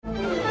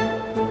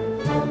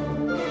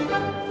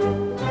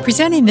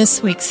Presenting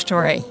this week's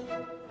story,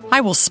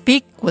 I Will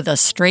Speak with a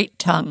Straight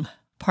Tongue,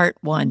 Part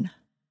 1.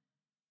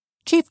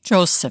 Chief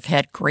Joseph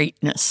had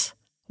greatness.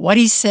 What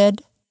he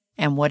said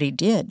and what he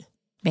did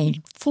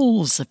made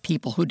fools of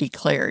people who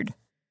declared,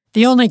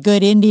 "The only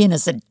good Indian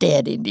is a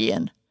dead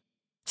Indian."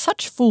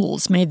 Such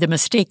fools made the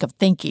mistake of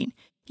thinking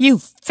you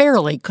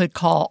fairly could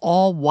call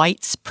all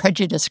whites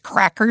prejudiced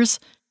crackers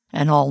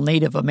and all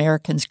Native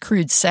Americans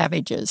crude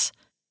savages.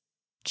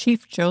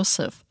 Chief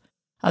Joseph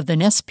of the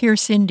Nez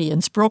Perce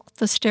Indians broke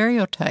the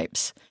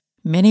stereotypes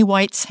many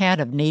whites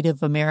had of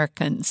Native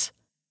Americans.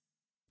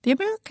 The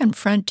American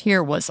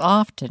frontier was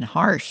often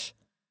harsh.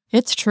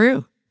 It's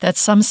true that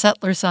some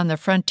settlers on the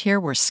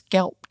frontier were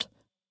scalped,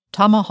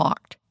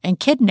 tomahawked, and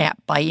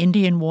kidnapped by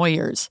Indian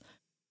warriors,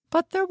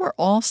 but there were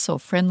also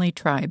friendly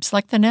tribes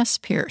like the Nez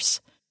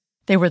Perce.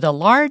 They were the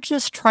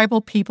largest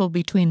tribal people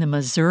between the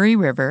Missouri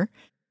River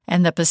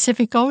and the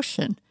Pacific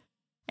Ocean,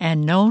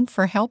 and known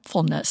for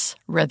helpfulness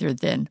rather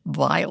than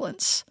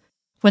violence.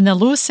 When the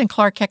Lewis and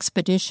Clark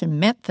expedition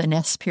met the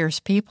Nez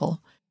Perce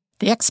people,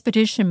 the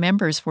expedition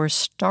members were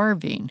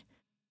starving.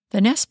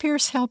 The Nez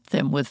Perce helped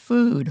them with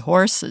food,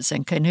 horses,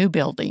 and canoe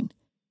building.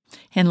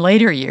 In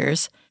later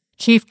years,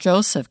 Chief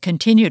Joseph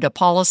continued a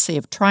policy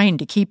of trying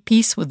to keep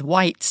peace with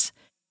whites.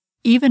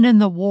 Even in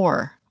the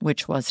war,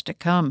 which was to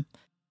come,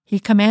 he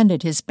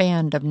commanded his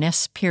band of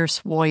Nez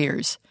Perce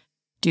warriors,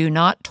 "Do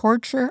not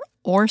torture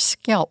or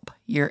scalp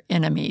your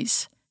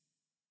enemies."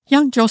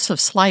 Young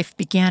Joseph's life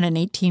began in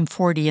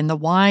 1840 in the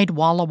wide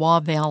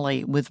Wallowa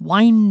Valley with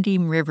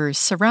winding rivers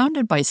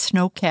surrounded by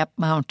snow-capped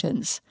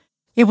mountains.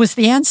 It was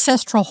the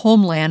ancestral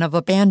homeland of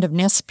a band of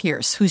Nez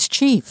Perce whose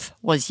chief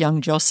was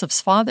young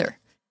Joseph's father,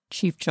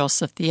 Chief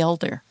Joseph the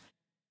Elder.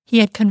 He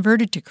had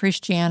converted to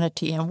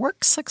Christianity and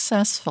worked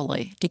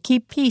successfully to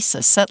keep peace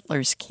as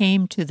settlers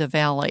came to the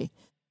valley.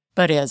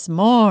 But as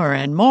more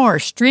and more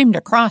streamed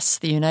across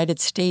the United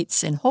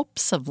States in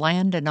hopes of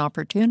land and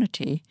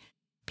opportunity,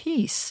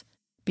 peace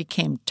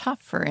became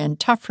tougher and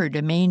tougher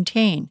to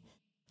maintain.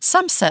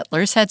 Some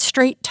settlers had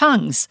straight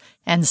tongues,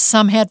 and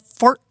some had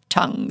forked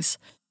tongues.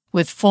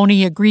 With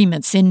phony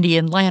agreements,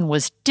 Indian land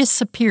was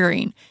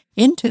disappearing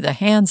into the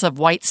hands of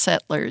white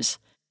settlers.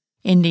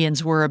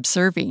 Indians were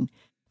observing,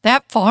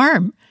 "That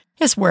farm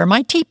is where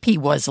my teepee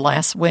was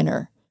last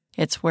winter.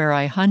 It's where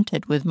I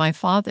hunted with my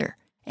father,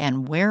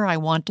 and where I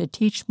want to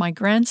teach my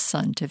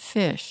grandson to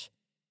fish."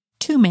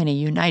 Too many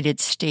United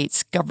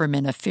States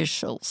government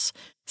officials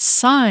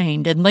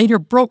signed and later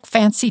broke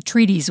fancy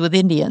treaties with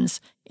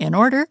Indians in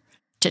order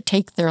to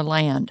take their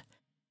land.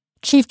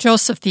 Chief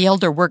Joseph the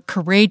Elder worked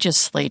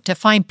courageously to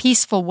find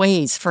peaceful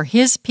ways for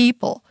his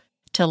people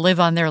to live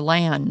on their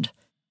land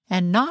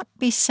and not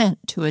be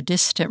sent to a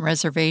distant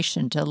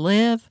reservation to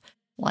live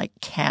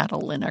like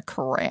cattle in a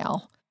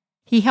corral.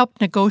 He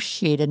helped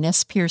negotiate a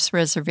Nez Perce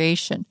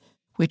reservation,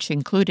 which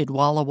included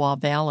Wallowa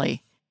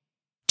Valley.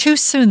 Too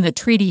soon the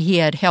treaty he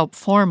had helped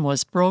form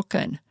was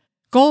broken.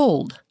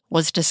 Gold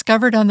was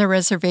discovered on the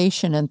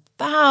reservation and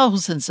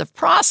thousands of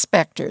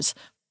prospectors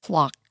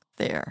flocked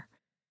there.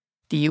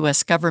 The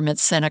U.S. government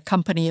sent a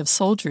company of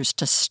soldiers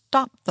to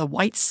stop the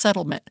white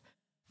settlement.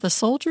 The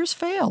soldiers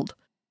failed.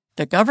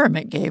 The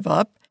government gave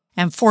up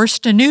and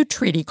forced a new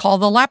treaty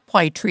called the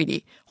Lapwai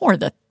Treaty, or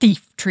the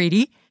Thief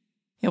Treaty.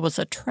 It was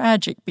a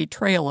tragic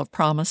betrayal of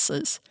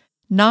promises.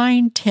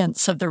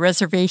 9/10 of the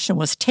reservation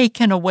was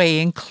taken away,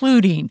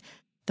 including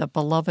the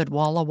beloved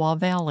Wallowa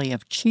Valley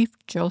of Chief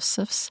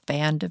Joseph's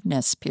band of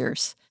Nez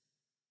Perce.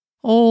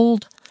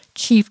 Old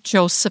Chief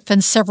Joseph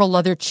and several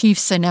other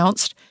chiefs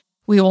announced,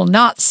 "We will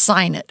not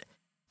sign it."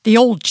 The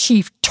old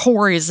chief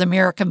tore his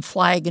American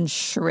flag and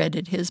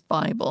shredded his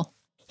Bible.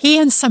 He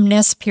and some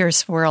Nez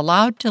Perce were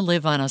allowed to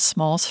live on a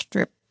small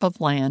strip of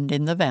land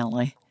in the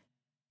valley.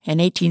 In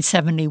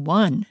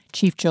 1871,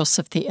 Chief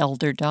Joseph the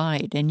Elder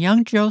died, and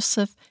young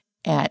Joseph,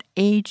 at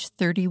age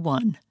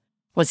 31,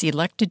 was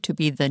elected to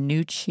be the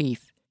new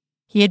chief.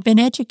 He had been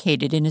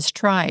educated in his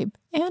tribe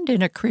and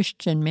in a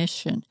Christian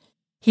mission.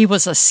 He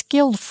was a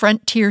skilled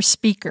frontier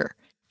speaker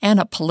and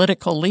a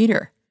political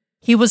leader.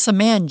 He was a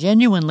man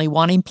genuinely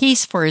wanting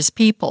peace for his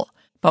people,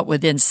 but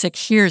within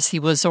 6 years he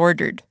was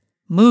ordered,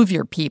 "Move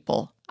your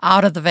people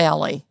out of the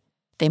valley.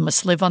 They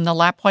must live on the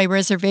Lapwai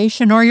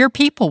Reservation or your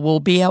people will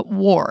be at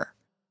war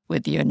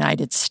with the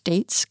United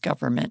States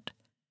government."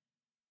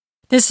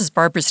 This is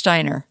Barbara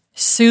Steiner.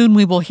 Soon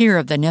we will hear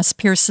of the Nez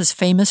Perce's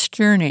famous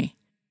journey.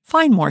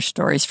 Find more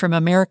stories from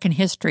American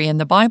history and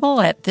the Bible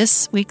at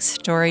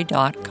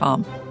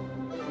thisweekstory.com.